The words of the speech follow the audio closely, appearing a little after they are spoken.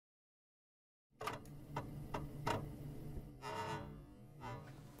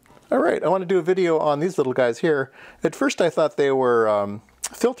All right, I want to do a video on these little guys here. At first I thought they were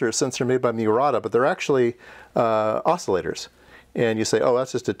filters since they're made by Murata, but they're actually oscillators. And you say, oh,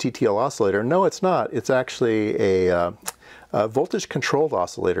 that's just a TTL oscillator. No, it's not. It's actually a voltage-controlled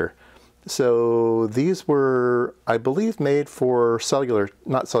oscillator. So these were, I believe, made for cellular,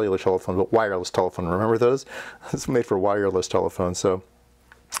 not cellular telephone, but wireless telephone. Remember those? It's made for wireless telephone. So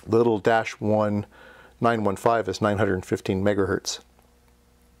the little dash 1915 is 915 megahertz.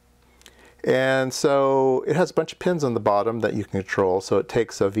 And so it has a bunch of pins on the bottom that you can control. So it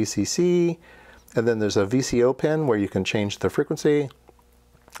takes a VCC, and then there's a VCO pin where you can change the frequency,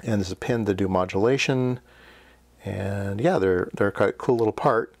 and there's a pin to do modulation. And yeah, they're quite a cool little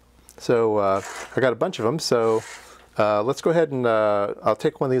part. So I got a bunch of them. So let's go ahead and I'll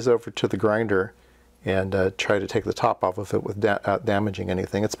take one of these over to the grinder and try to take the top off of it without damaging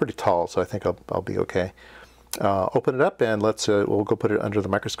anything. It's pretty tall, so I think I'll be okay. Open it up and we'll go put it under the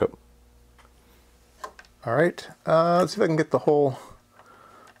microscope. All right, let's see if I can get the whole.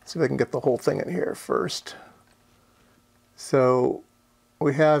 See if I can get the whole thing in here first. So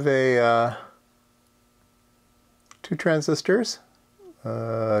we have a 2 transistors,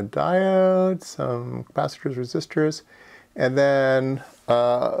 diode, some capacitors, resistors, and then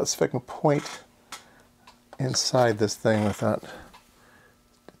let's see if I can point inside this thing without.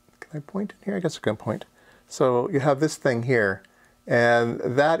 Can I point in here? I guess I can point. So you have this thing here, and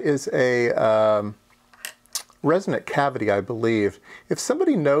that is a resonant cavity, I believe. If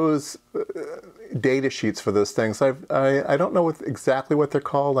somebody knows data sheets for those things, I don't know exactly what they're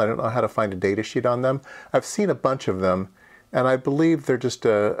called. I don't know how to find a data sheet on them. I've seen a bunch of them, and I believe they're just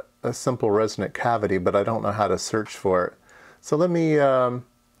a simple resonant cavity, but I don't know how to search for it. So let me kind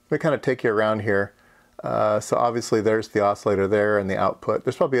of take you around here. So obviously there's the oscillator there and the output.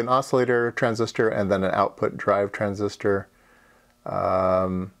 There's probably an oscillator transistor and then an output drive transistor.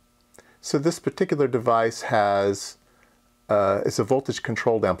 So this particular device has, it's a voltage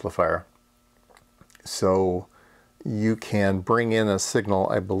controlled amplifier. So you can bring in a signal.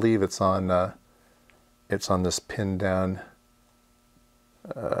 I believe it's on this pin down.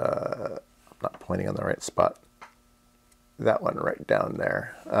 I'm not pointing on the right spot. That one right down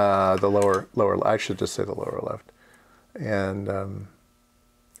there. The lower, I should just say the lower left. And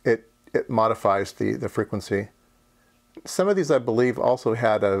it modifies the frequency. Some of these, I believe, also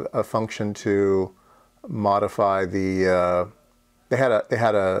had a function to modify the. They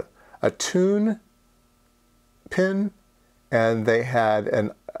had a tune pin, and they had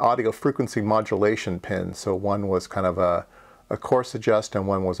an audio frequency modulation pin. So one was kind of a coarse adjust, and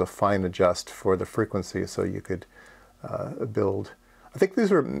one was a fine adjust for the frequency. So you could build. I think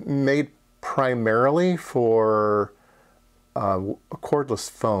these were made primarily for cordless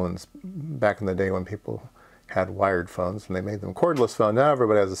phones back in the day when people had wired phones, and they made them cordless phones. Now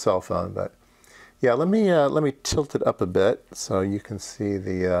everybody has a cell phone, but yeah, let me tilt it up a bit so you can see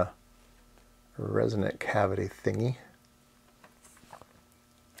the resonant cavity thingy.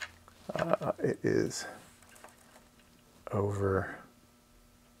 It is over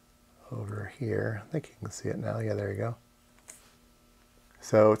here. I think you can see it now. Yeah, there you go.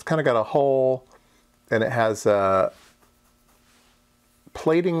 So it's kind of got a hole, and it has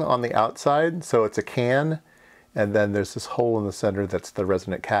plating on the outside, so it's a can. And then there's this hole in the center that's the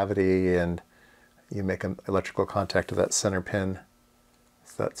resonant cavity, and you make an electrical contact to that center pin.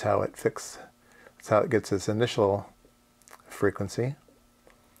 So that's how it fixes. That's how it gets its initial frequency.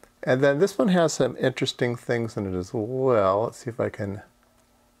 And then this one has some interesting things in it as well. Let's see if I can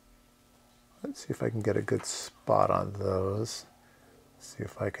get a good spot on those. Let's see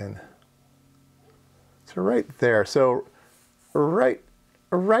if I can. So right there. So right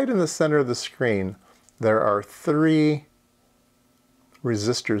in the center of the screen, there are 3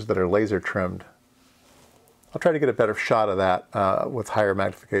 resistors that are laser trimmed. I'll try to get a better shot of that with higher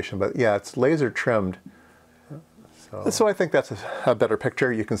magnification, but yeah, it's laser trimmed. So I think that's a better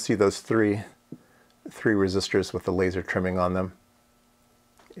picture. You can see those three resistors with the laser trimming on them,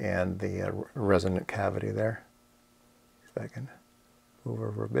 and the resonant cavity there. If I can move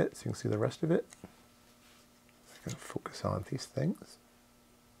over a bit so you can see the rest of it. I'm going to focus on these things.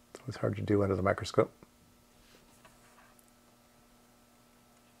 It's always hard to do under the microscope.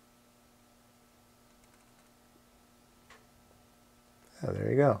 Oh,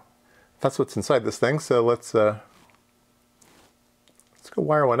 there you go. That's what's inside this thing. So let's go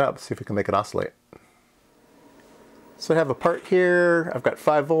wire one up, see if we can make it oscillate. So I have a part here. I've got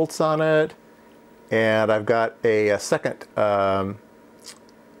 5 volts on it, and I've got a second power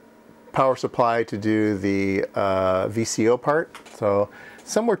supply to do the VCO part. So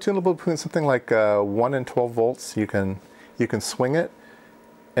somewhere tunable between something like 1 and 12 volts. You can swing it.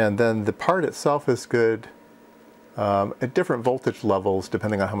 And then the part itself is good at different voltage levels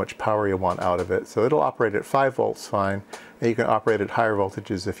depending on how much power you want out of it. So it'll operate at 5 volts fine, and you can operate at higher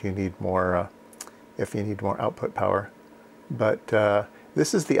voltages if you need more output power. But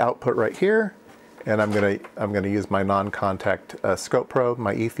this is the output right here, and I'm gonna use my non-contact scope probe,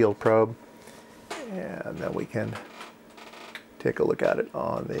 my E-field probe, and then we can take a look at it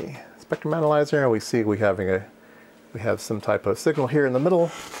on the spectrum analyzer, and we see we have some type of signal here in the middle.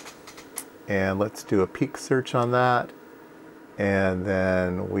 And let's do a peak search on that, and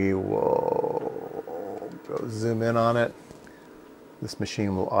then we will go zoom in on it. This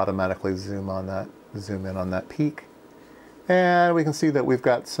machine will automatically zoom in on that peak, and we can see that we've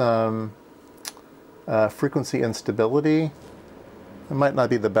got some frequency instability. It might not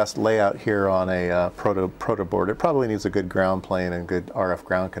be the best layout here on a proto board. It probably needs a good ground plane and good RF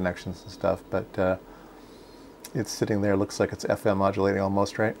ground connections and stuff, but it's sitting there. Looks like it's FM modulating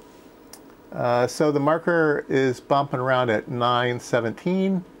almost, right? So the marker is bumping around at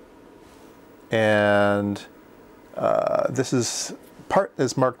 917, and this part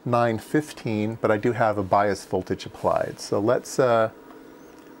is marked 915, but I do have a bias voltage applied. So let's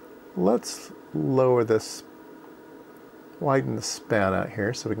lower this, widen the span out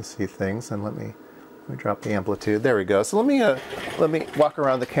here so we can see things, and let me drop the amplitude. There we go. So let me walk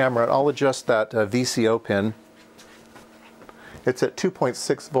around the camera, and I'll adjust that VCO pin. It's at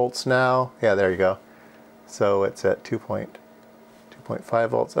 2.6 volts now. Yeah, there you go. So it's at 2.5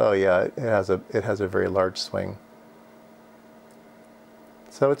 volts. Oh yeah, it has a very large swing.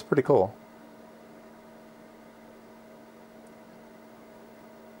 So it's pretty cool.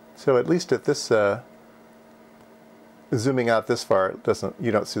 So at least at this zooming out this far,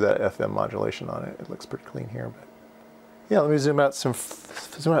 you don't see that FM modulation on it. It looks pretty clean here, but yeah, let me zoom out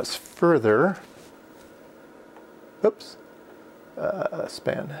further. Oops.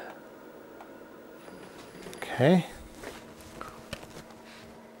 Span. Okay.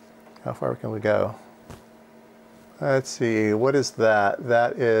 How far can we go? Let's see, what is that?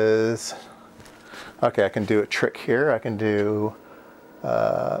 That is, okay, I can do a trick here. I can do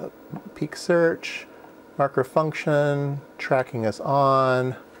peak search, marker function, tracking is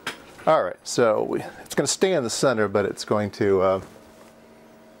on. All right, so it's going to stay in the center, but it's going to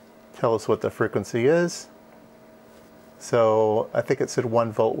tell us what the frequency is. So I think it said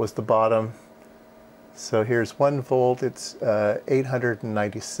 1 volt was the bottom. So here's 1 volt, it's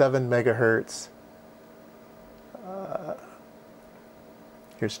 897 megahertz.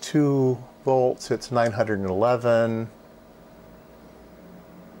 Here's 2 volts, it's 911.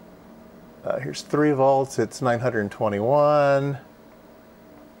 Here's 3 volts, it's 921.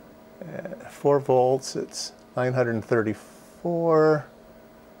 4 volts, it's 934.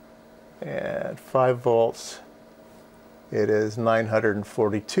 And 5 volts, it is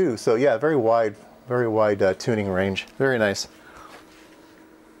 942. So yeah, very wide tuning range. Very nice.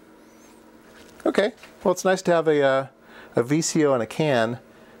 Okay, well, it's nice to have a VCO and a can.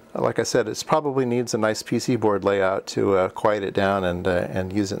 Like I said, it probably needs a nice PC board layout to quiet it down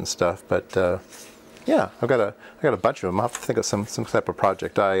and use it and stuff. But yeah, I got a bunch of them. I'll have to think of some type of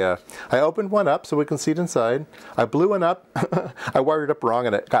project. I opened one up so we can see it inside. I blew one up. I wired it up wrong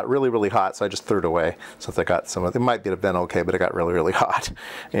and it got really hot, so I just threw it away. Since I got some of it, might have been okay, but it got really hot.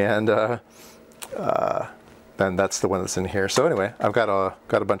 And then that's the one that's in here. So anyway, I've got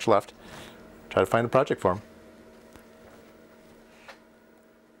a bunch left. Try to find a project for them.